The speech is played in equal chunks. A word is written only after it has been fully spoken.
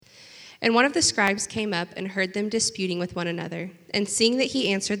And one of the scribes came up and heard them disputing with one another, and seeing that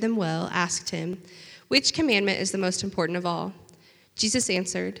he answered them well, asked him, "Which commandment is the most important of all?" Jesus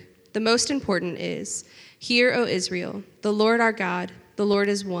answered, "The most important is, 'Hear, O Israel, the Lord our God, the Lord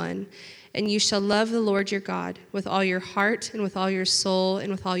is one, and you shall love the Lord your God with all your heart and with all your soul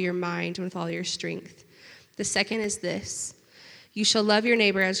and with all your mind and with all your strength. The second is this, you shall love your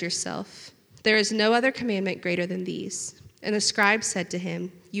neighbor as yourself. There is no other commandment greater than these." And the scribe said to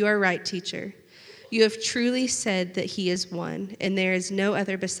him, "You are right, teacher. You have truly said that he is one, and there is no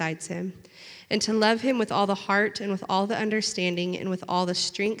other besides him. And to love him with all the heart and with all the understanding and with all the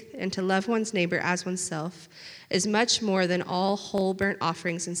strength, and to love one's neighbor as oneself, is much more than all whole burnt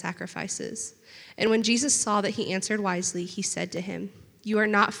offerings and sacrifices." And when Jesus saw that he answered wisely, he said to him, "You are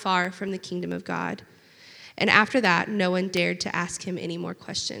not far from the kingdom of God." And after that, no one dared to ask him any more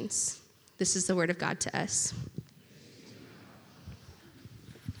questions. This is the word of God to us.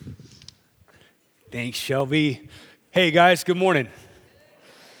 Thanks, Shelby. Hey, guys, good morning.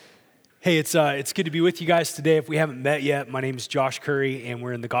 Hey, it's good to be with you guys today. If we haven't met yet, my name is Josh Curry, and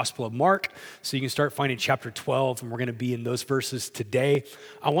we're in the Gospel of Mark. So you can start finding chapter 12, and we're going to be in those verses today.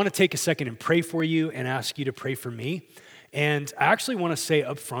 I want to take a second and pray for you and ask you to pray for me. And I actually want to say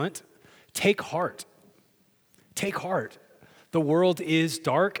up front, take heart. Take heart. The world is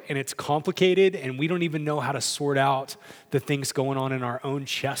dark, and it's complicated, and we don't even know how to sort out the things going on in our own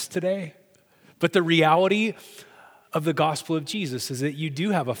chest today. But the reality of the gospel of Jesus is that you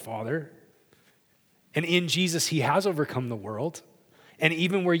do have a Father, and in Jesus, he has overcome the world. And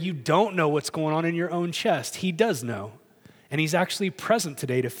even where you don't know what's going on in your own chest, he does know. And he's actually present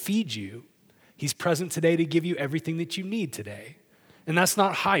today to feed you. He's present today to give you everything that you need today. And that's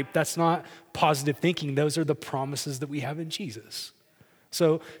not hype, that's not positive thinking. Those are the promises that we have in Jesus.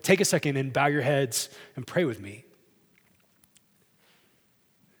 So take a second and bow your heads and pray with me.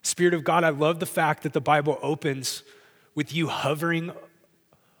 Spirit of God, I love the fact that the Bible opens with you hovering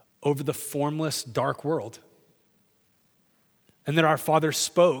over the formless, dark world. And that our Father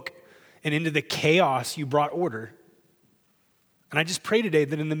spoke, and into the chaos, you brought order. And I just pray today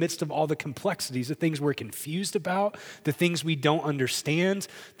that in the midst of all the complexities, the things we're confused about, the things we don't understand,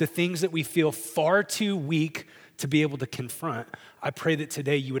 the things that we feel far too weak to be able to confront, I pray that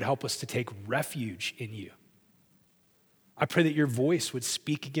today you would help us to take refuge in you. I pray that your voice would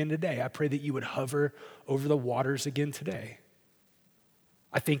speak again today. I pray that you would hover over the waters again today.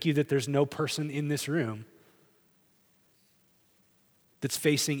 I thank you that there's no person in this room that's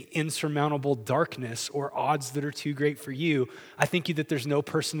facing insurmountable darkness or odds that are too great for you. I thank you that there's no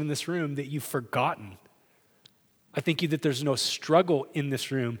person in this room that you've forgotten. I thank you that there's no struggle in this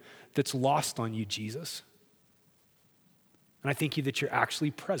room that's lost on you, Jesus. And I thank you that you're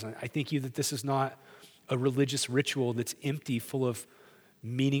actually present. I thank you that this is not a religious ritual that's empty, full of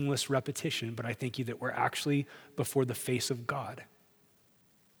meaningless repetition, but I thank you that we're actually before the face of God.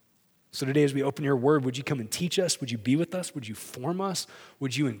 So today as we open your word, would you come and teach us? Would you be with us? Would you form us?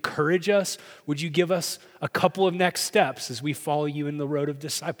 Would you encourage us? Would you give us a couple of next steps as we follow you in the road of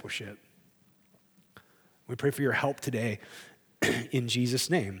discipleship? We pray for your help today in Jesus'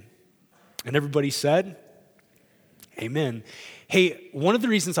 name. And everybody said, amen. Hey, one of the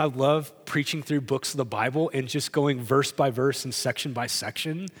reasons I love preaching through books of the Bible and just going verse by verse and section by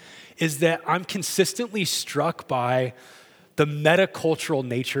section is that I'm consistently struck by the metacultural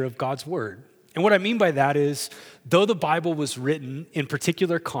nature of God's word. And what I mean by that is, though the Bible was written in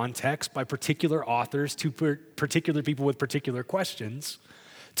particular context by particular authors to particular people with particular questions,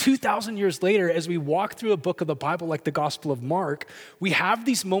 2,000 years later, as we walk through a book of the Bible like the Gospel of Mark, we have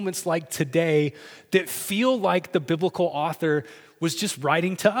these moments like today that feel like the biblical author was just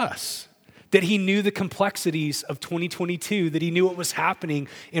writing to us, that he knew the complexities of 2022, that he knew what was happening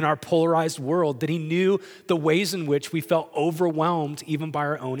in our polarized world, that he knew the ways in which we felt overwhelmed even by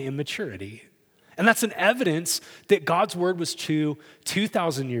our own immaturity. And that's an evidence that God's word was true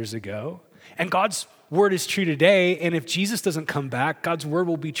 2,000 years ago, and God's word is true today, and if Jesus doesn't come back, God's word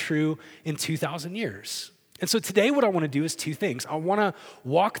will be true in 2,000 years. And so today what I want to do is two things. I want to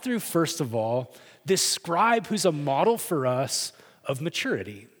walk through, first of all, this scribe who's a model for us of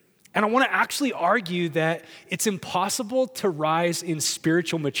maturity. And I want to actually argue that it's impossible to rise in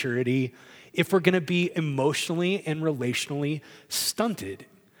spiritual maturity if we're going to be emotionally and relationally stunted.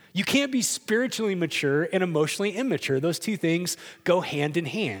 You can't be spiritually mature and emotionally immature. Those two things go hand in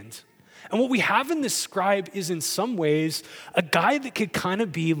hand. And what we have in this scribe is in some ways a guy that could kind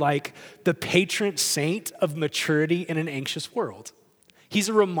of be like the patron saint of maturity in an anxious world. He's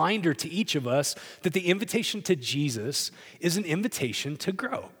a reminder to each of us that the invitation to Jesus is an invitation to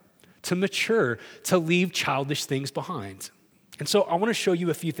grow, to mature, to leave childish things behind. And so I want to show you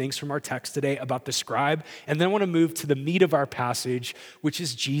a few things from our text today about the scribe, and then I want to move to the meat of our passage, which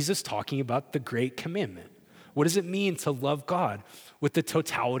is Jesus talking about the great commandment. What does it mean to love God with the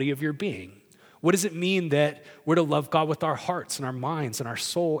totality of your being? What does it mean that we're to love God with our hearts and our minds and our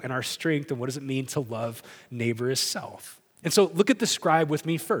soul and our strength? And what does it mean to love neighbor as self? And so look at the scribe with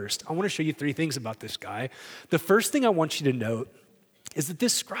me first. I want to show you 3 things about this guy. The first thing I want you to note is that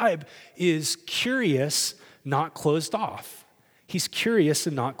this scribe is curious, not closed off. He's curious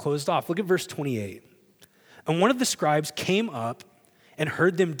and not closed off. Look at verse 28. And one of the scribes came up and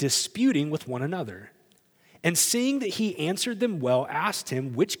heard them disputing with one another. And seeing that he answered them well, asked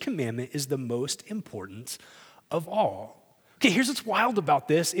him, which commandment is the most important of all? Okay, here's what's wild about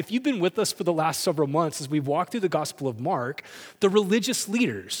this. If you've been with us for the last several months as we've walked through the Gospel of Mark, the religious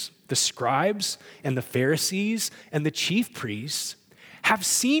leaders, the scribes and the Pharisees and the chief priests, have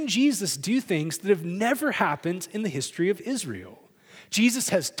seen Jesus do things that have never happened in the history of Israel. Jesus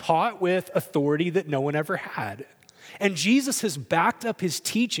has taught with authority that no one ever had. And Jesus has backed up his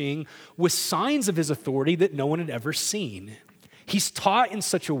teaching with signs of his authority that no one had ever seen. He's taught in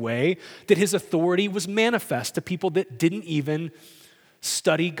such a way that his authority was manifest to people that didn't even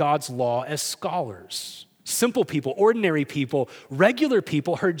study God's law as scholars. Simple people, ordinary people, regular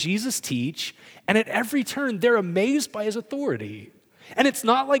people heard Jesus teach, and at every turn, they're amazed by his authority. And it's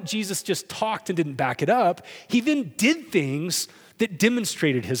not like Jesus just talked and didn't back it up. He then did things that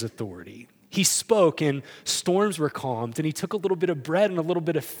demonstrated his authority. He spoke and storms were calmed, and he took a little bit of bread and a little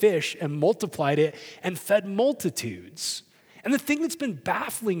bit of fish and multiplied it and fed multitudes. And the thing that's been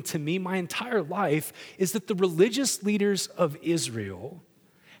baffling to me my entire life is that the religious leaders of Israel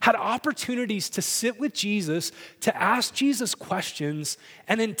had opportunities to sit with Jesus, to ask Jesus questions,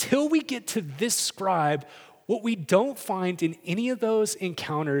 and until we get to this scribe, what we don't find in any of those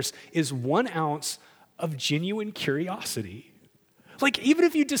encounters is 1 ounce of genuine curiosity. Like, even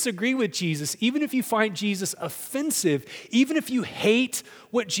if you disagree with Jesus, even if you find Jesus offensive, even if you hate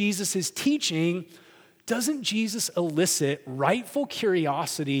what Jesus is teaching, doesn't Jesus elicit rightful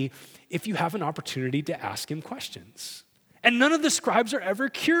curiosity if you have an opportunity to ask him questions? And none of the scribes are ever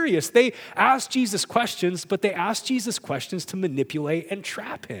curious. They ask Jesus questions, but they ask Jesus questions to manipulate and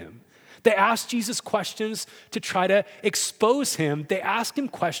trap him. They ask Jesus questions to try to expose him. They ask him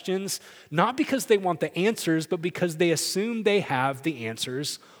questions not because they want the answers, but because they assume they have the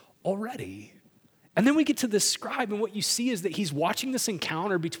answers already. And then we get to this scribe, and what you see is that he's watching this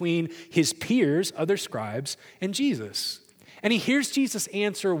encounter between his peers, other scribes, and Jesus. And he hears Jesus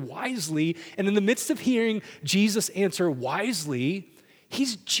answer wisely, and in the midst of hearing Jesus answer wisely,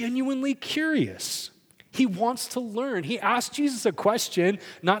 he's genuinely curious. He wants to learn. He asked Jesus a question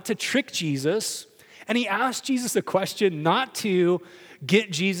not to trick Jesus, and he asked Jesus a question not to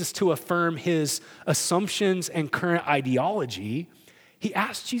get Jesus to affirm his assumptions and current ideology. He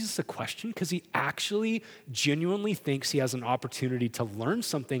asked Jesus a question because he actually genuinely thinks he has an opportunity to learn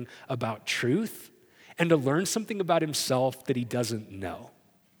something about truth and to learn something about himself that he doesn't know.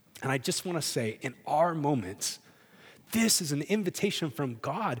 And I just want to say, in our moments, this is an invitation from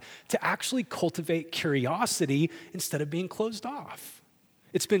God to actually cultivate curiosity instead of being closed off.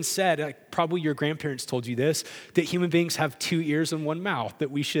 It's been said, probably your grandparents told you this, that human beings have 2 ears and 1 mouth,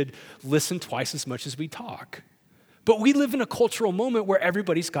 that we should listen twice as much as we talk. But we live in a cultural moment where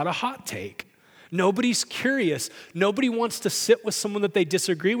everybody's got a hot take. Nobody's curious. Nobody wants to sit with someone that they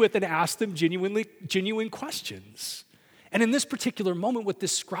disagree with and ask them genuine questions. And in this particular moment, what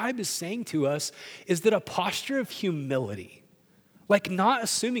this scribe is saying to us is that a posture of humility, like not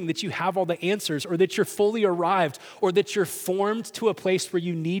assuming that you have all the answers or that you're fully arrived or that you're formed to a place where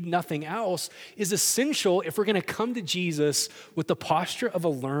you need nothing else, is essential if we're going to come to Jesus with the posture of a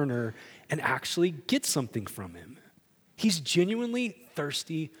learner and actually get something from him. He's genuinely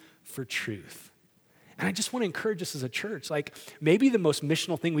thirsty for truth. And I just want to encourage us as a church, like maybe the most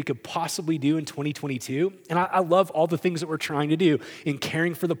missional thing we could possibly do in 2022, and I love all the things that we're trying to do in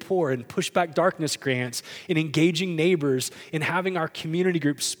caring for the poor and push back darkness grants, in engaging neighbors, in having our community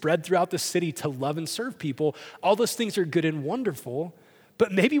groups spread throughout the city to love and serve people. All those things are good and wonderful,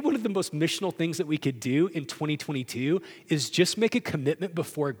 but maybe one of the most missional things that we could do in 2022 is just make a commitment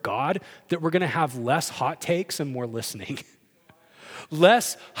before God that we're going to have less hot takes and more listening.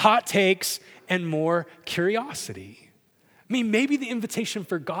 Less hot takes and more curiosity. I mean, maybe the invitation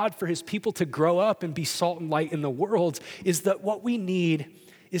for God for his people to grow up and be salt and light in the world is that what we need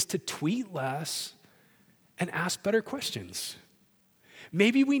is to tweet less and ask better questions.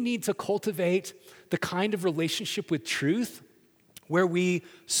 Maybe we need to cultivate the kind of relationship with truth where we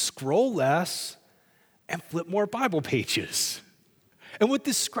scroll less and flip more Bible pages. And what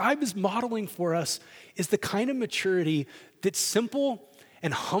this scribe is modeling for us is the kind of maturity that's simple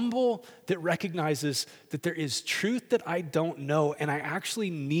and humble, that recognizes that there is truth that I don't know, and I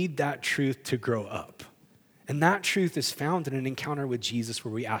actually need that truth to grow up. And that truth is found in an encounter with Jesus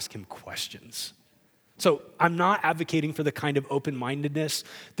where we ask him questions. So I'm not advocating for the kind of open-mindedness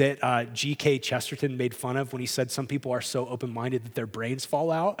that G.K. Chesterton made fun of when he said some people are so open-minded that their brains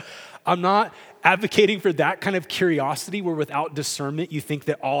fall out. I'm not advocating for that kind of curiosity where without discernment you think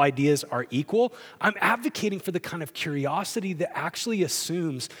that all ideas are equal. I'm advocating for the kind of curiosity that actually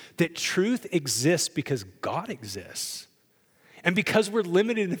assumes that truth exists because God exists. And because we're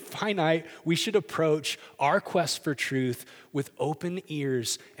limited and finite, we should approach our quest for truth with open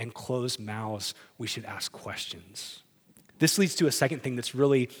ears and closed mouths. We should ask questions. This leads to a second thing that's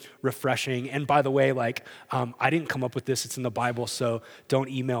really refreshing. And by the way, I didn't come up with this. It's in the Bible, so don't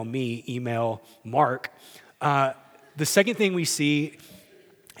email me, email Mark. The second thing we see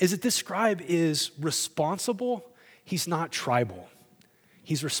is that this scribe is responsible. He's not tribal.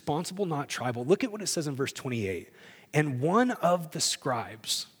 He's responsible, not tribal. Look at what it says in verse 28. And one of the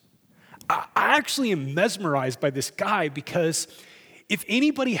scribes, I actually am mesmerized by this guy because if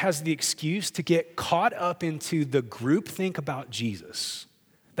anybody has the excuse to get caught up into the groupthink about Jesus,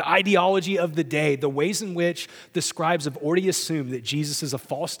 the ideology of the day, the ways in which the scribes have already assumed that Jesus is a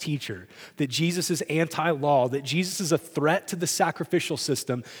false teacher, that Jesus is anti-law, that Jesus is a threat to the sacrificial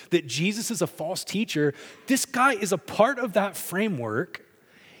system, that Jesus is a false teacher, this guy is a part of that framework.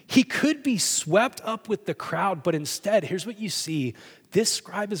 He could be swept up with the crowd, but instead, here's what you see. This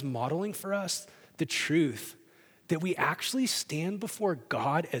scribe is modeling for us the truth that we actually stand before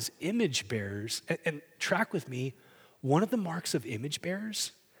God as image bearers. And track with me, one of the marks of image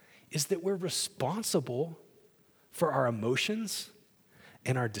bearers is that we're responsible for our emotions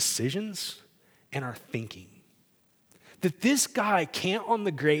and our decisions and our thinking. That this guy can't on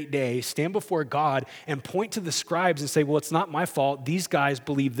the great day stand before God and point to the scribes and say, well, it's not my fault. These guys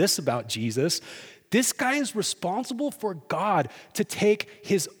believe this about Jesus. This guy is responsible for God to take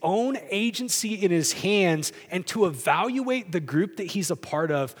his own agency in his hands and to evaluate the group that he's a part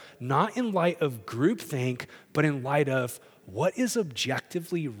of, not in light of groupthink, but in light of what is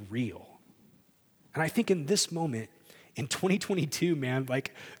objectively real. And I think in this moment, in 2022, man,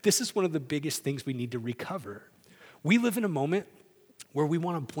 this is one of the biggest things we need to recover. We live in a moment where we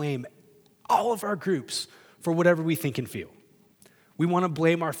want to blame all of our groups for whatever we think and feel. We want to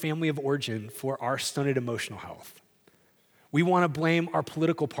blame our family of origin for our stunted emotional health. We want to blame our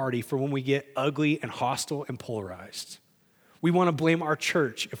political party for when we get ugly and hostile and polarized. We want to blame our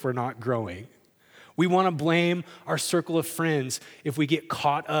church if we're not growing. We want to blame our circle of friends if we get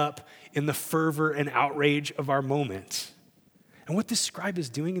caught up in the fervor and outrage of our moment. And what this scribe is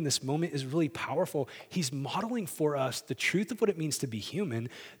doing in this moment is really powerful. He's modeling for us the truth of what it means to be human,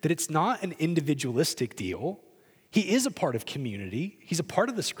 that it's not an individualistic deal. He is a part of community. He's a part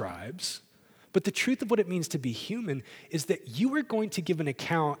of the scribes. But the truth of what it means to be human is that you are going to give an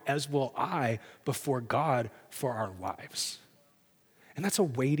account, as will I, before God for our lives. And that's a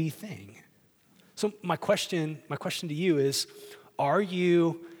weighty thing. So my question to you is, are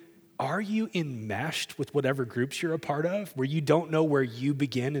you enmeshed with whatever groups you're a part of, where you don't know where you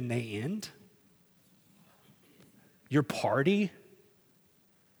begin and they end? Your party,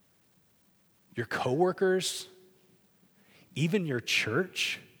 your coworkers, even your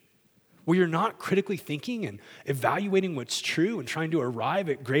church, where you're not critically thinking and evaluating what's true and trying to arrive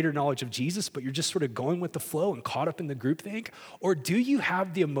at greater knowledge of Jesus, but you're just sort of going with the flow and caught up in the groupthink? Or do you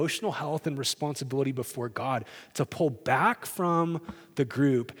have the emotional health and responsibility before God to pull back from the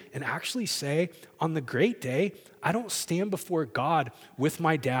group and actually say, on the great day, I don't stand before God with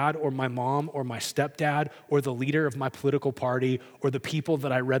my dad or my mom or my stepdad or the leader of my political party or the people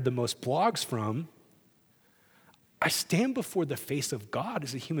that I read the most blogs from. I stand before the face of God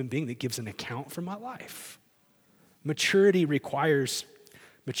as a human being that gives an account for my life. Maturity requires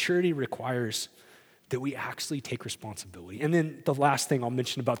that we actually take responsibility. And then the last thing I'll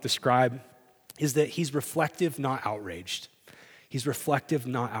mention about the scribe is that he's reflective, not outraged. He's reflective,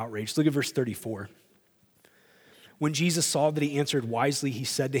 not outraged. Look at verse 34. When Jesus saw that he answered wisely, he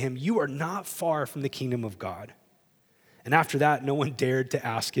said to him, "You are not far from the kingdom of God." And after that, no one dared to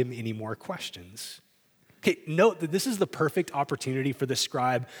ask him any more questions. Okay, note that this is the perfect opportunity for the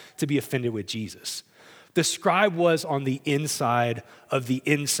scribe to be offended with Jesus. The scribe was on the inside of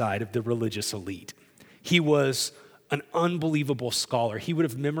the religious elite. He was an unbelievable scholar. He would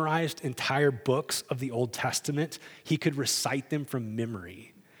have memorized entire books of the Old Testament. He could recite them from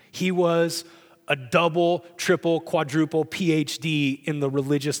memory. He was a double, triple, quadruple PhD in the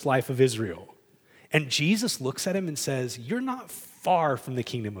religious life of Israel. And Jesus looks at him and says, "You're not far from the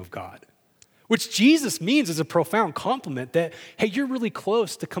kingdom of God," which Jesus means is a profound compliment that, hey, you're really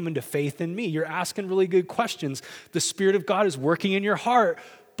close to coming to faith in me. You're asking really good questions. The Spirit of God is working in your heart.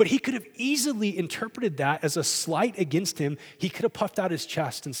 But he could have easily interpreted that as a slight against him. He could have puffed out his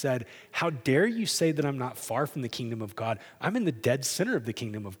chest and said, how dare you say that I'm not far from the kingdom of God? I'm in the dead center of the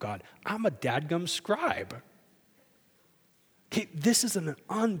kingdom of God. I'm a dadgum scribe. Okay, this is an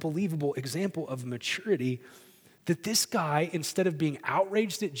unbelievable example of maturity that this guy, instead of being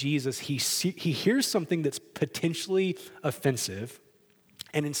outraged at Jesus, he hears something that's potentially offensive,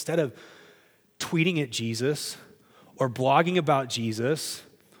 and instead of tweeting at Jesus or blogging about Jesus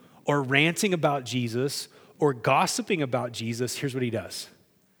or ranting about Jesus or gossiping about Jesus, here's what he does.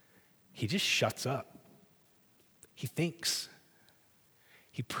 He just shuts up. He thinks.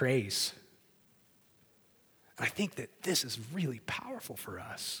 He prays. And I think that this is really powerful for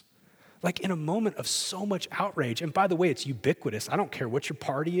us. Like in a moment of so much outrage, and by the way, it's ubiquitous. I don't care what your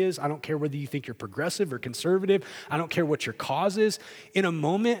party is. I don't care whether you think you're progressive or conservative. I don't care what your cause is. In a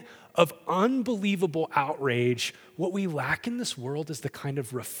moment of unbelievable outrage, what we lack in this world is the kind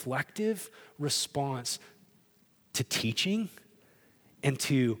of reflective response to teaching and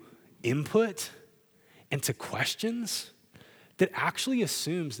to input and to questions that actually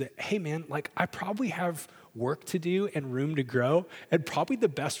assumes that, hey man, like I probably have work to do and room to grow. And probably the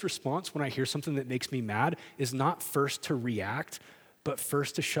best response when I hear something that makes me mad is not first to react, but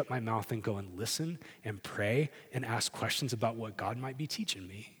first to shut my mouth and go and listen and pray and ask questions about what God might be teaching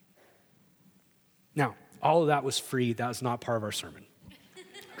me. Now, all of that was free. That was not part of our sermon.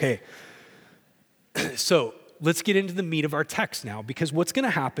 Okay. So let's get into the meat of our text now, because what's going to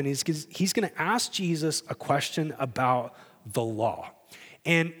happen is he's going to ask Jesus a question about the law.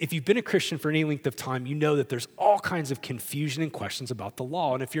 And if you've been a Christian for any length of time, you know that there's all kinds of confusion and questions about the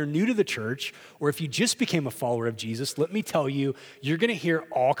law. And if you're new to the church, or if you just became a follower of Jesus, let me tell you, you're going to hear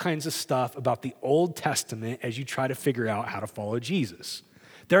all kinds of stuff about the Old Testament as you try to figure out how to follow Jesus.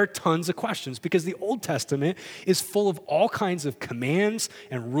 There are tons of questions because the Old Testament is full of all kinds of commands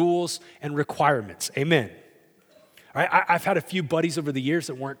and rules and requirements. Amen. All right, I've had a few buddies over the years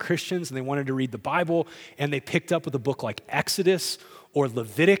that weren't Christians and they wanted to read the Bible, and they picked up with a book like Exodus or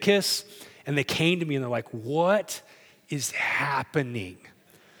Leviticus, and they came to me and they're like, what is happening?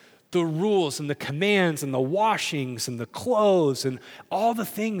 The rules and the commands and the washings and the clothes and all the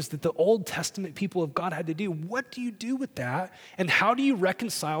things that the Old Testament people of God had to do. What do you do with that? And how do you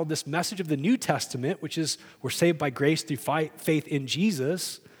reconcile this message of the New Testament, which is we're saved by grace through faith in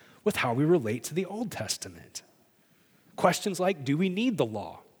Jesus, with how we relate to the Old Testament? Questions like, do we need the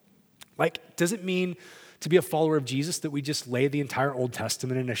law? Like, does it mean to be a follower of Jesus that we just lay the entire Old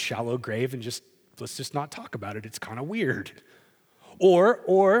Testament in a shallow grave and let's just not talk about it? It's kind of weird.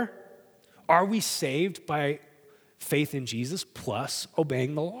 Or are we saved by faith in Jesus plus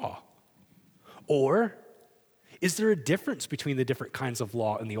obeying the law? Or is there a difference between the different kinds of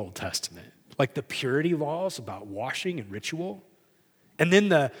law in the Old Testament? Like the purity laws about washing and ritual? And then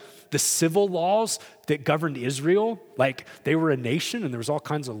the civil laws that governed Israel, like they were a nation and there was all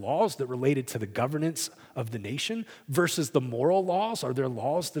kinds of laws that related to the governance of the nation, versus the moral laws. Are there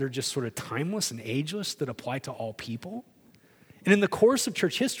laws that are just sort of timeless and ageless that apply to all people? And in the course of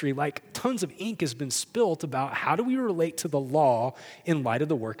church history, like tons of ink has been spilt about how do we relate to the law in light of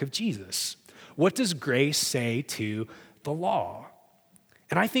the work of Jesus? What does grace say to the law?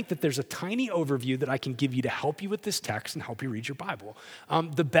 And I think that there's a tiny overview that I can give you to help you with this text and help you read your Bible.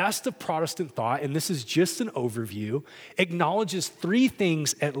 The best of Protestant thought, and this is just an overview, acknowledges three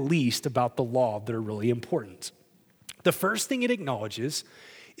things at least about the law that are really important. The first thing it acknowledges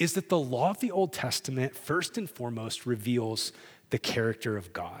is that the law of the Old Testament first and foremost reveals the character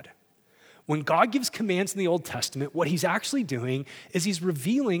of God. When God gives commands in the Old Testament, what he's actually doing is he's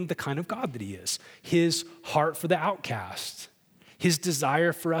revealing the kind of God that he is. His heart for the outcast, his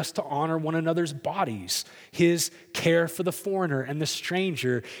desire for us to honor one another's bodies, his care for the foreigner and the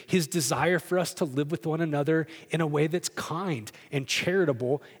stranger, his desire for us to live with one another in a way that's kind and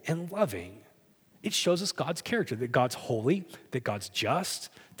charitable and loving. It shows us God's character, that God's holy, that God's just,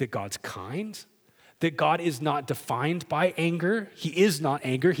 that God's kind, that God is not defined by anger. He is not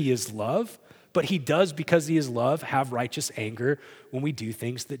anger, he is love, but he does, because he is love, have righteous anger when we do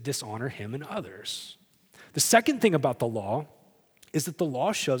things that dishonor him and others. The second thing about the law is that the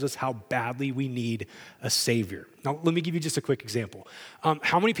law shows us how badly we need a savior. Now, let me give you just a quick example.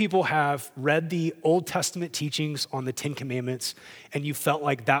 How many people have read the Old Testament teachings on the Ten Commandments and you felt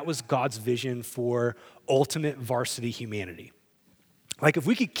like that was God's vision for ultimate varsity humanity? Like if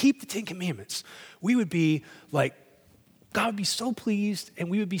we could keep the Ten Commandments, we would be like, God would be so pleased and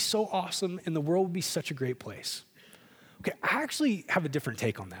we would be so awesome and the world would be such a great place. Okay, I actually have a different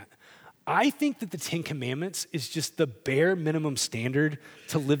take on that. I think that the Ten Commandments is just the bare minimum standard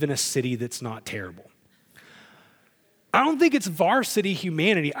to live in a city that's not terrible. I don't think it's varsity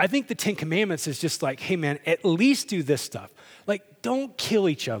humanity. I think the Ten Commandments is just like, hey man, at least do this stuff. Like, don't kill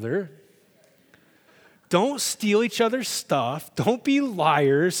each other. Don't steal each other's stuff. Don't be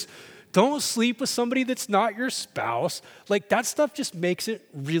liars. Don't sleep with somebody that's not your spouse. Like, that stuff just makes it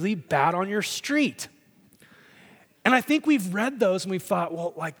really bad on your street. And I think we've read those and we've thought,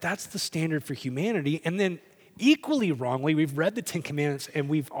 well, like, that's the standard for humanity. And then equally wrongly, we've read the Ten Commandments and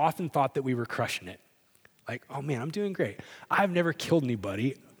we've often thought that we were crushing it. Like, oh man, I'm doing great. I've never killed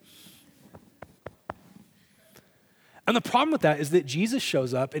anybody. And the problem with that is that Jesus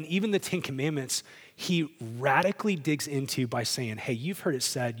shows up, and even the Ten Commandments, he radically digs into by saying, hey, you've heard it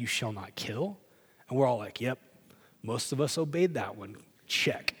said, you shall not kill. And we're all like, yep, most of us obeyed that one.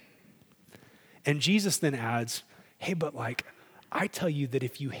 Check. And Jesus then adds, hey, but like, I tell you that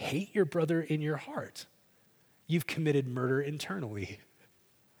if you hate your brother in your heart, you've committed murder internally.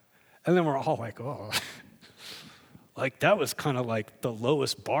 And then we're all like, oh, like that was kind of like the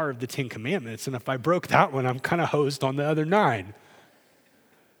lowest bar of the Ten Commandments. And if I broke that one, I'm kind of hosed on the other 9.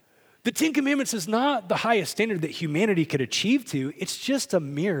 The Ten Commandments is not the highest standard that humanity could achieve to. It's just a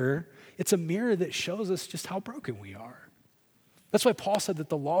mirror. It's a mirror that shows us just how broken we are. That's why Paul said that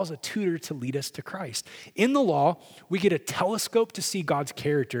the law is a tutor to lead us to Christ. In the law, we get a telescope to see God's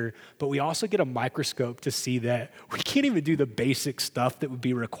character, but we also get a microscope to see that we can't even do the basic stuff that would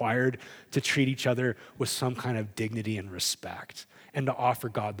be required to treat each other with some kind of dignity and respect and to offer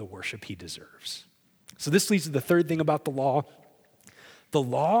God the worship he deserves. So this leads to the third thing about the law. The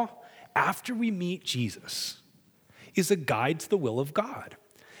law, after we meet Jesus, is a guide to the will of God.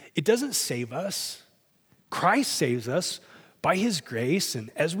 It doesn't save us. Christ saves us by his grace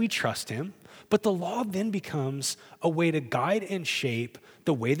and as we trust him, but the law then becomes a way to guide and shape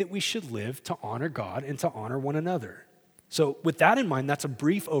the way that we should live to honor God and to honor one another. So with that in mind, that's a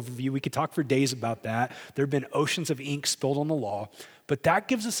brief overview. We could talk for days about that. There have been oceans of ink spilled on the law, but that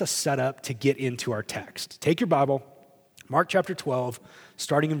gives us a setup to get into our text. Take your Bible, Mark chapter 12,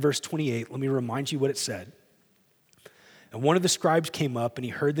 starting in verse 28. Let me remind you what it said. And one of the scribes came up and he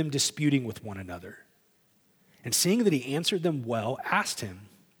heard them disputing with one another. And seeing that he answered them well, asked him,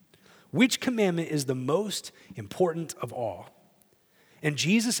 which commandment is the most important of all? And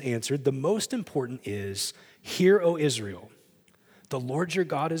Jesus answered, the most important is, hear, O Israel, the Lord your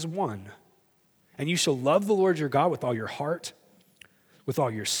God is one. And you shall love the Lord your God with all your heart, with all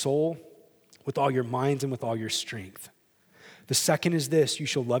your soul, with all your mind, and with all your strength. The second is this, you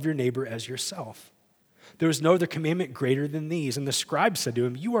shall love your neighbor as yourself. There is no other commandment greater than these. And the scribe said to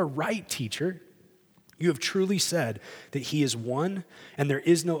him, you are right, teacher. You have truly said that he is one and there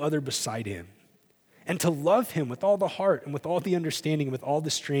is no other beside him. And to love him with all the heart and with all the understanding and with all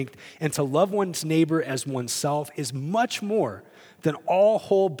the strength and to love one's neighbor as oneself is much more than all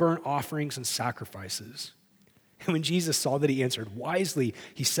whole burnt offerings and sacrifices. And when Jesus saw that he answered wisely,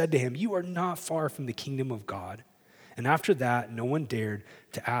 he said to him, you are not far from the kingdom of God. And after that, no one dared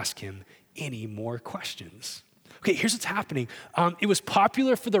to ask him any more questions. Okay, here's what's happening. It was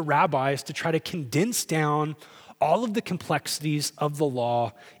popular for the rabbis to try to condense down all of the complexities of the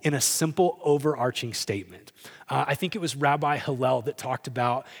law in a simple overarching statement. I think it was Rabbi Hillel that talked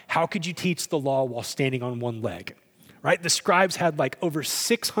about how could you teach the law while standing on one leg, right? The scribes had like over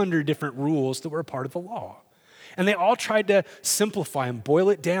 600 different rules that were a part of the law. And they all tried to simplify and boil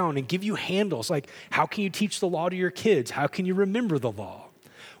it down and give you handles like how can you teach the law to your kids? How can you remember the law?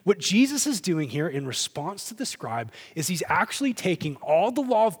 What Jesus is doing here in response to the scribe is he's actually taking all the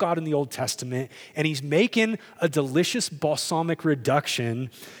law of God in the Old Testament and he's making a delicious balsamic reduction.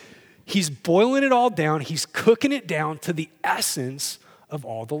 He's boiling it all down. He's cooking it down to the essence of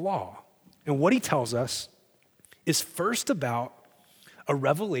all the law. And what he tells us is first about a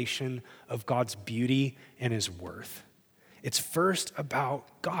revelation of God's beauty and his worth. It's first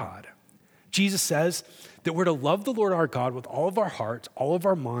about God. Jesus says that we're to love the Lord our God with all of our hearts, all of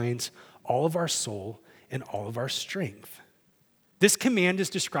our minds, all of our soul, and all of our strength. This command is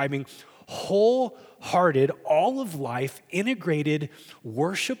describing wholehearted, all of life, integrated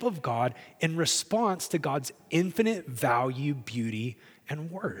worship of God in response to God's infinite value, beauty,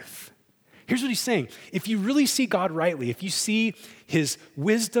 and worth. Here's what he's saying. If you really see God rightly, if you see his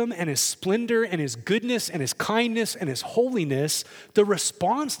wisdom and his splendor and his goodness and his kindness and his holiness, the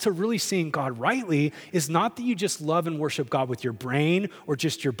response to really seeing God rightly is not that you just love and worship God with your brain or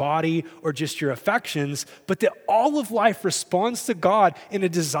just your body or just your affections, but that all of life responds to God in a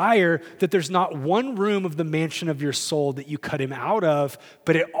desire that there's not one room of the mansion of your soul that you cut him out of,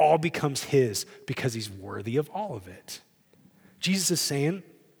 but it all becomes his because he's worthy of all of it. Jesus is saying,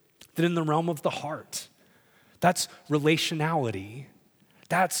 That in the realm of the heart, that's relationality,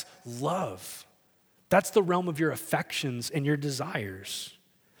 that's love. That's the realm of your affections and your desires.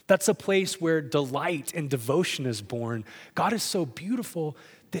 That's a place where delight and devotion is born. God is so beautiful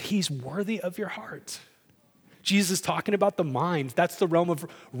that he's worthy of your heart. Jesus is talking about the mind. That's the realm of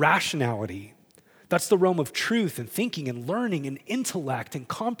rationality. That's the realm of truth and thinking and learning and intellect and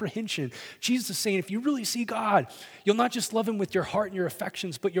comprehension. Jesus is saying, if you really see God, you'll not just love him with your heart and your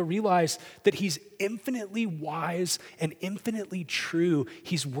affections, but you'll realize that he's infinitely wise and infinitely true.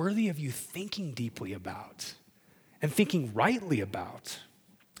 He's worthy of you thinking deeply about and thinking rightly about.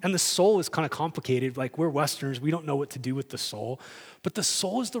 And the soul is kind of complicated. Like, we're Westerners, we don't know what to do with the soul, but the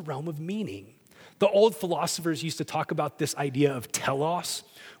soul is the realm of meaning. The old philosophers used to talk about this idea of telos,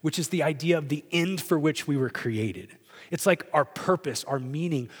 which is the idea of the end for which we were created. It's like our purpose, our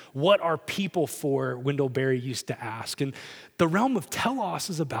meaning. What are people for? Wendell Berry used to ask. And the realm of telos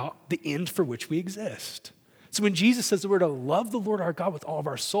is about the end for which we exist. So when Jesus says that we're to love the Lord our God with all of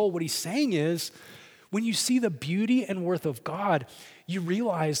our soul, what he's saying is, when you see the beauty and worth of God, you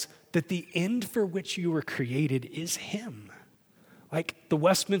realize that the end for which you were created is him. Like, the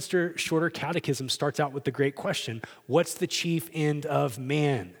Westminster Shorter Catechism starts out with the great question, what's the chief end of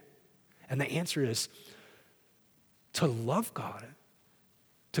man? And the answer is to love God,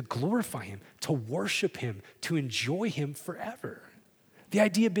 to glorify him, to worship him, to enjoy him forever. The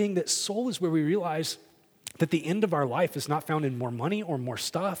idea being that soul is where we realize that the end of our life is not found in more money or more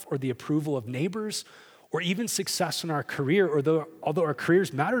stuff or the approval of neighbors or even success in our career, although our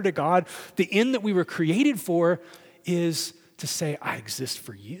careers matter to God, the end that we were created for is to say, I exist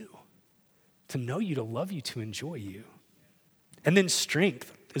for you, to know you, to love you, to enjoy you. And then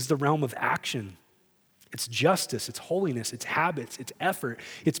strength is the realm of action. It's justice, it's holiness, it's habits, it's effort,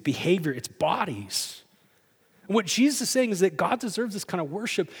 it's behavior, it's bodies. And what Jesus is saying is that God deserves this kind of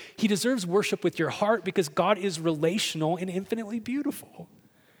worship. He deserves worship with your heart because God is relational and infinitely beautiful.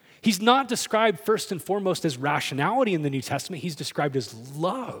 He's not described first and foremost as rationality in the New Testament. He's described as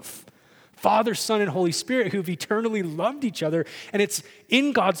love. Father, Son, and Holy Spirit who've eternally loved each other. And it's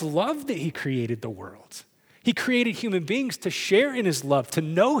in God's love that he created the world. He created human beings to share in his love, to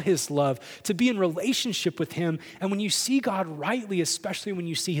know his love, to be in relationship with him. And when you see God rightly, especially when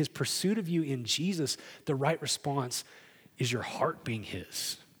you see his pursuit of you in Jesus, the right response is your heart being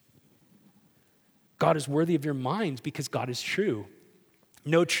his. God is worthy of your mind because God is true.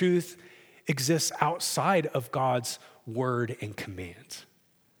 No truth exists outside of God's word and command.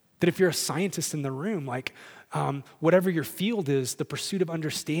 That if you're a scientist in the room, whatever your field is, the pursuit of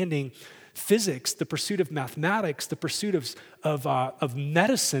understanding physics, the pursuit of mathematics, the pursuit of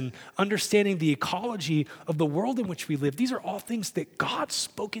medicine, understanding the ecology of the world in which we live, these are all things that God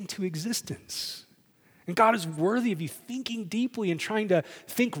spoke into existence. And God is worthy of you thinking deeply and trying to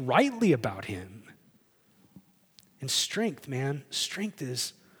think rightly about him. And strength, man, strength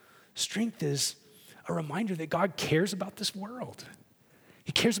is a reminder that God cares about this world.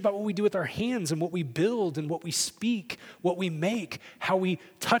 He cares about what we do with our hands and what we build and what we speak, what we make, how we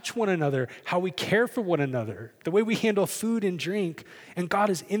touch one another, how we care for one another, the way we handle food and drink. And God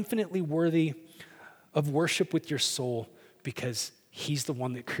is infinitely worthy of worship with your soul because he's the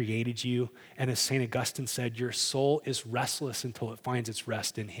one that created you. And as St. Augustine said, your soul is restless until it finds its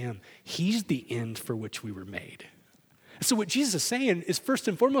rest in him. He's the end for which we were made. So what Jesus is saying is first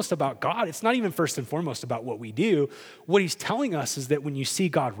and foremost about God. It's not even first and foremost about what we do. What he's telling us is that when you see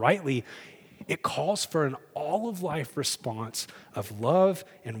God rightly, it calls for an all-of-life response of love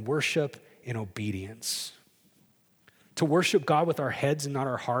and worship and obedience. To worship God with our heads and not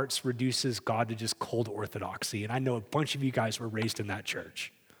our hearts reduces God to just cold orthodoxy. And I know a bunch of you guys were raised in that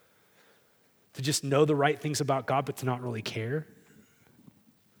church. To just know the right things about God, but to not really care.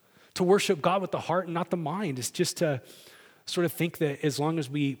 To worship God with the heart and not the mind is just to sort of think that as long as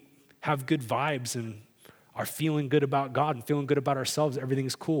we have good vibes and are feeling good about God and feeling good about ourselves,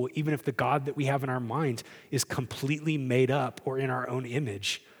 everything's cool, even if the God that we have in our mind is completely made up or in our own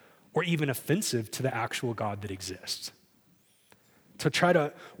image or even offensive to the actual God that exists. To try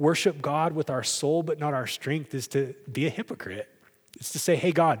to worship God with our soul but not our strength is to be a hypocrite. It's to say,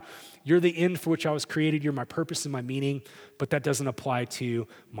 hey, God, you're the end for which I was created. You're my purpose and my meaning, but that doesn't apply to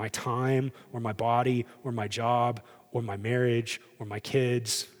my time or my body or my job or my marriage or my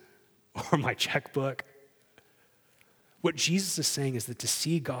kids or my checkbook. What Jesus is saying is that to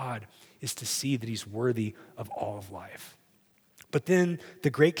see God is to see that he's worthy of all of life. But then the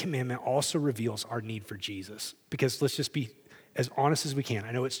great commandment also reveals our need for Jesus, because let's just be as honest as we can.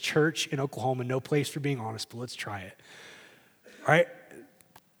 I know it's church in Oklahoma, no place for being honest, but let's try it. All right?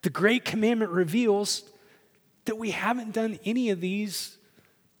 The great commandment reveals that we haven't done any of these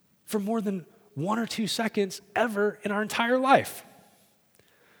for more than 1 or 2 seconds ever in our entire life.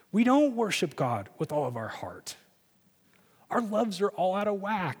 We don't worship God with all of our heart. Our loves are all out of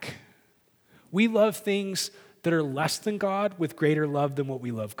whack. We love things that are less than God with greater love than what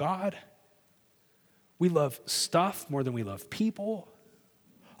we love God. We love stuff more than we love people.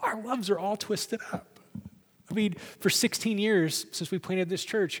 Our loves are all twisted up. I mean, for 16 years since we planted this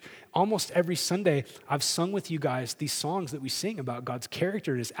church, almost every Sunday I've sung with you guys these songs that we sing about God's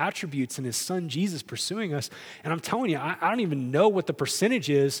character and his attributes and his son Jesus pursuing us. And I'm telling you, I don't even know what the percentage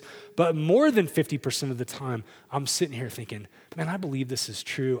is, but more than 50% of the time I'm sitting here thinking, man, I believe this is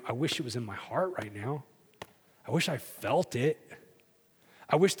true. I wish it was in my heart right now. I wish I felt it.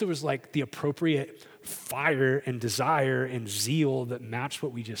 I wish there was like the appropriate fire and desire and zeal that matched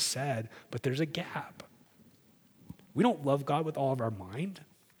what we just said, but there's a gap. We don't love God with all of our mind.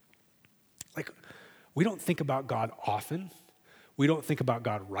 Like, we don't think about God often. We don't think about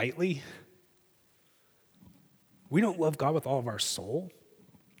God rightly. We don't love God with all of our soul.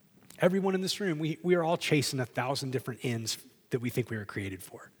 Everyone in this room, we are all chasing 1,000 different ends that we think we were created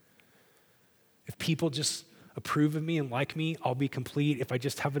for. If people just approve of me and like me, I'll be complete. If I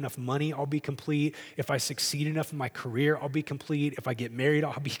just have enough money, I'll be complete. If I succeed enough in my career, I'll be complete. If I get married,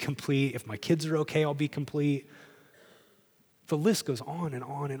 I'll be complete. If my kids are okay, I'll be complete. The list goes on and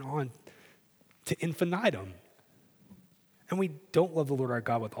on and on to infinitum. And we don't love the Lord our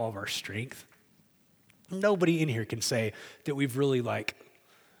God with all of our strength. Nobody in here can say that we've really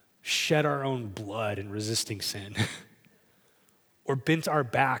shed our own blood in resisting sin or bent our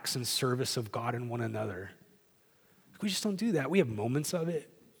backs in service of God and one another. We just don't do that. We have moments of it.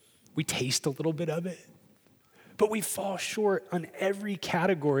 We taste a little bit of it. But we fall short on every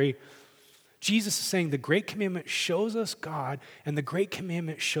category. Jesus is saying the Great Commandment shows us God, and the Great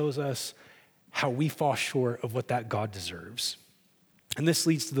Commandment shows us how we fall short of what that God deserves. And this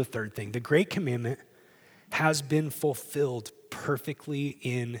leads to the third thing. The Great Commandment has been fulfilled perfectly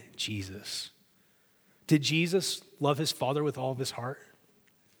in Jesus. Did Jesus love his Father with all of his heart?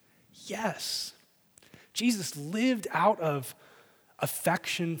 Yes. Jesus lived out of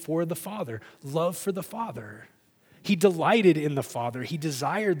affection for the Father, love for the Father. He delighted in the Father. He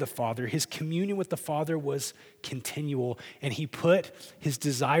desired the Father. His communion with the Father was continual, and he put his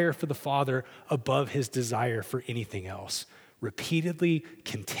desire for the Father above his desire for anything else, repeatedly,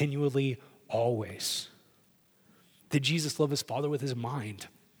 continually, always. Did Jesus love his Father with his mind?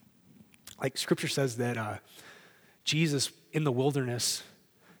 Like Scripture says that Jesus in the wilderness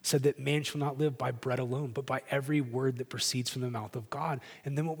said that man shall not live by bread alone, but by every word that proceeds from the mouth of God.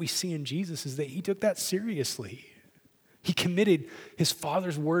 And then what we see in Jesus is that he took that seriously. He committed his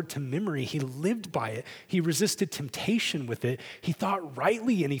Father's word to memory. He lived by it. He resisted temptation with it. He thought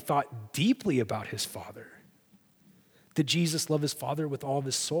rightly and he thought deeply about his Father. Did Jesus love his Father with all of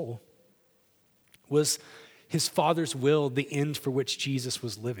his soul? Was his Father's will the end for which Jesus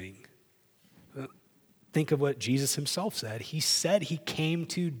was living? Think of what Jesus himself said. He said he came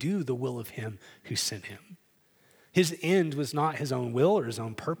to do the will of him who sent him. His end was not his own will or his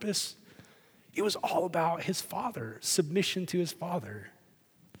own purpose. It was all about his Father, submission to his Father.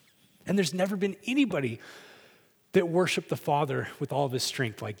 And there's never been anybody that worshiped the Father with all of his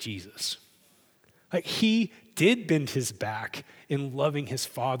strength like Jesus. Like he did bend his back in loving his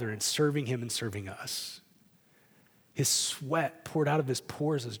Father and serving him and serving us. His sweat poured out of his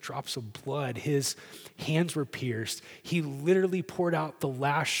pores as drops of blood. His hands were pierced. He literally poured out the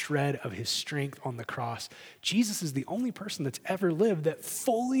last shred of his strength on the cross. Jesus is the only person that's ever lived that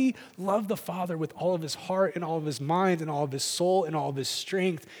fully loved the Father with all of his heart and all of his mind and all of his soul and all of his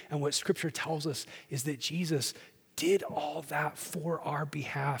strength. And what Scripture tells us is that Jesus did all that for our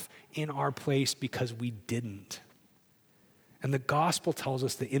behalf in our place because we didn't. And the gospel tells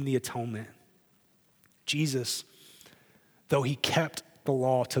us that in the atonement, Jesus, though he kept the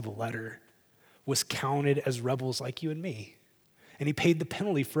law to the letter, was counted as rebels like you and me. And he paid the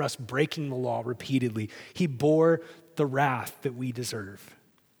penalty for us breaking the law repeatedly. He bore the wrath that we deserve.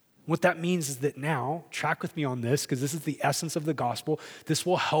 What that means is that now, track with me on this, because this is the essence of the gospel. This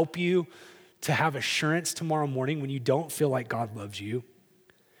will help you to have assurance tomorrow morning when you don't feel like God loves you.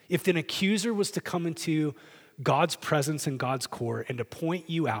 If an accuser was to come into God's presence and God's court and to point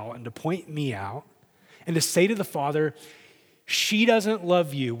you out and to point me out and to say to the Father, she doesn't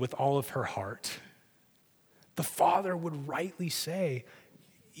love you with all of her heart, the Father would rightly say,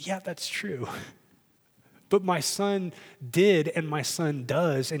 yeah, that's true. But my son did and my son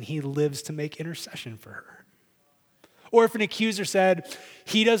does, and he lives to make intercession for her. Or if an accuser said,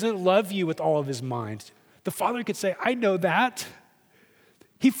 he doesn't love you with all of his mind, the Father could say, I know that.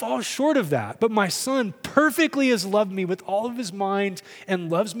 He falls short of that. But my son perfectly has loved me with all of his mind and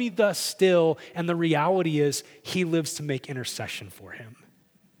loves me thus still. And the reality is he lives to make intercession for him.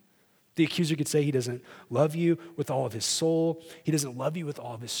 The accuser could say he doesn't love you with all of his soul. He doesn't love you with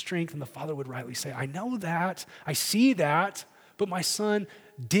all of his strength. And the father would rightly say, I know that. I see that. But my son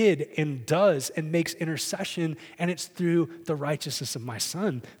did and does and makes intercession. And it's through the righteousness of my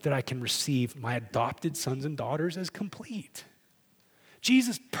son that I can receive my adopted sons and daughters as complete.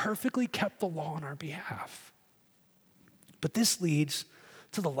 Jesus perfectly kept the law on our behalf. But this leads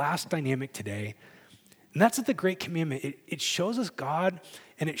to the last dynamic today, and that's at the Great Commandment. It shows us God,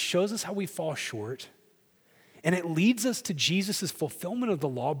 and it shows us how we fall short, and it leads us to Jesus' fulfillment of the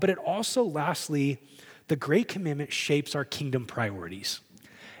law, but it also, lastly, the Great Commandment shapes our kingdom priorities.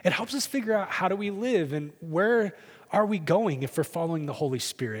 It helps us figure out how do we live and where are we going if we're following the Holy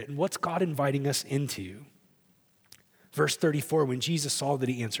Spirit, and what's God inviting us into. Verse 34, when Jesus saw that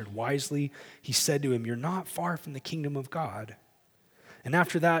he answered wisely, he said to him, you're not far from the kingdom of God. And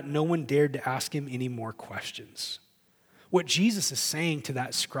after that, no one dared to ask him any more questions. What Jesus is saying to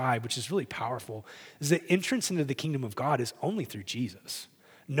that scribe, which is really powerful, is that entrance into the kingdom of God is only through Jesus.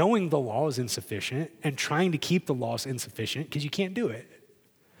 Knowing the law is insufficient and trying to keep the law is insufficient because you can't do it.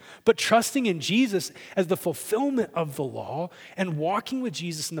 But trusting in Jesus as the fulfillment of the law and walking with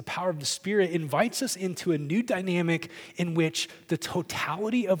Jesus in the power of the Spirit invites us into a new dynamic in which the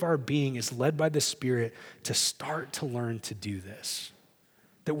totality of our being is led by the Spirit to start to learn to do this.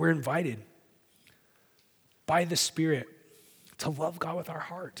 That we're invited by the Spirit to love God with our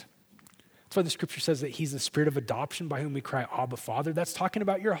heart. That's why the scripture says that he's the spirit of adoption by whom we cry, Abba, Father. That's talking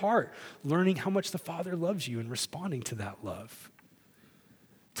about your heart, learning how much the Father loves you and responding to that love.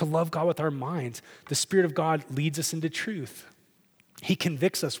 To love God with our minds. The Spirit of God leads us into truth. He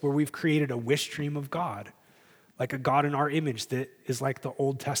convicts us where we've created a wish dream of God, like a God in our image that is like the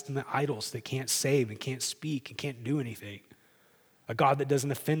Old Testament idols that can't save and can't speak and can't do anything. A God that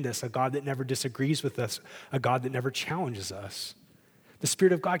doesn't offend us, a God that never disagrees with us, a God that never challenges us. The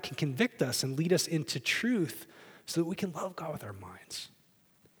Spirit of God can convict us and lead us into truth so that we can love God with our minds.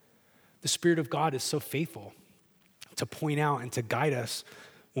 The Spirit of God is so faithful to point out and to guide us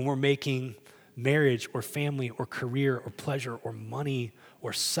when we're making marriage or family or career or pleasure or money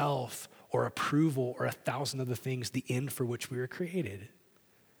or self or approval or 1,000 other things the end for which we were created.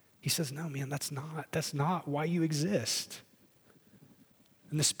 He says, no, man, that's not why you exist.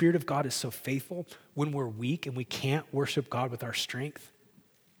 And the Spirit of God is so faithful when we're weak and we can't worship God with our strength.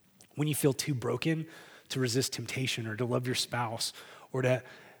 When you feel too broken to resist temptation or to love your spouse or to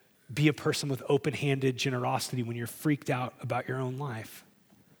be a person with open-handed generosity when you're freaked out about your own life.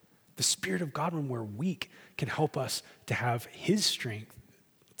 The Spirit of God, when we're weak, can help us to have his strength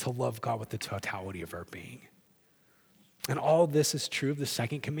to love God with the totality of our being. And all this is true of the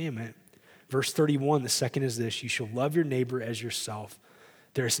second commandment. Verse 31, the second is this, you shall love your neighbor as yourself.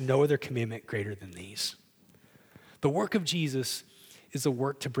 There is no other commandment greater than these. The work of Jesus is a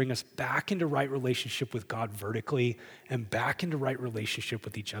work to bring us back into right relationship with God vertically and back into right relationship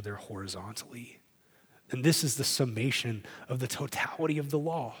with each other horizontally. And this is the summation of the totality of the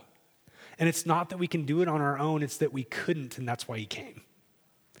law. And it's not that we can do it on our own, it's that we couldn't, and that's why he came.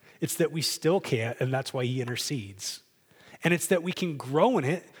 It's that we still can't, and that's why he intercedes. And it's that we can grow in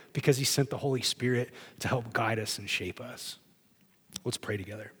it because he sent the Holy Spirit to help guide us and shape us. Let's pray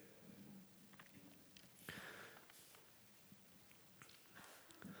together.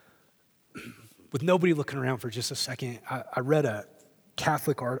 With nobody looking around for just a second, I read a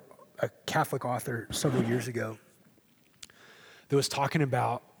Catholic author several years ago that was talking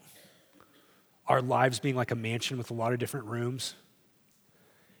about our lives being like a mansion with a lot of different rooms.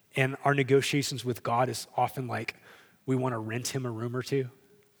 And our negotiations with God is often like we want to rent him a room or two.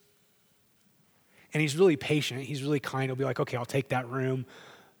 And he's really patient. He's really kind. He'll be like, okay, I'll take that room.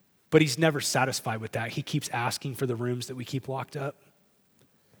 But he's never satisfied with that. He keeps asking for the rooms that we keep locked up.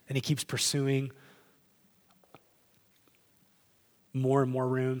 And he keeps pursuing more and more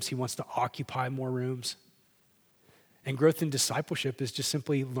rooms. He wants to occupy more rooms. And growth in discipleship is just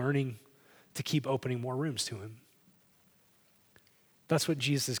simply learning to keep opening more rooms to him. That's what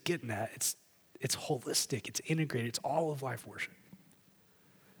Jesus is getting at. It's holistic, it's integrated, it's all of life worship.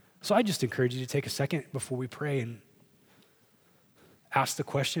 So I just encourage you to take a second before we pray and ask the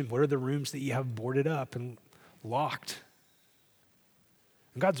question, what are the rooms that you have boarded up and locked?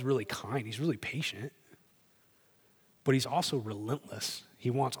 And God's really kind, he's really patient, but he's also relentless. He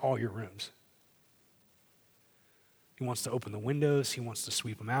wants all your rooms. He wants to open the windows, he wants to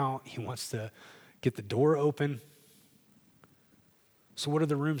sweep them out, he wants to get the door open. So what are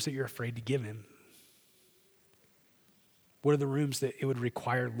the rooms that you're afraid to give him? What are the rooms that it would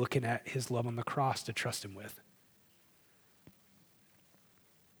require looking at his love on the cross to trust him with?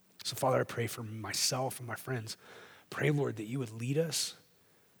 So, Father, I pray for myself and my friends. Pray, Lord, that you would lead us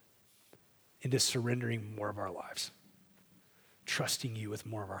into surrendering more of our lives, trusting you with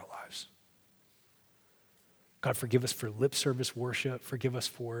more of our lives. God, forgive us for lip service worship. Forgive us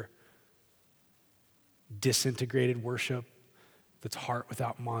for disintegrated worship that's heart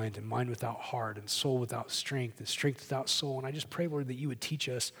without mind and mind without heart and soul without strength and strength without soul. And I just pray, Lord, that you would teach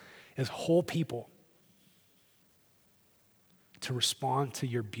us as whole people to respond to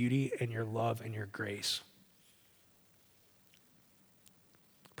your beauty and your love and your grace.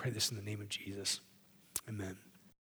 I pray this in the name of Jesus. Amen.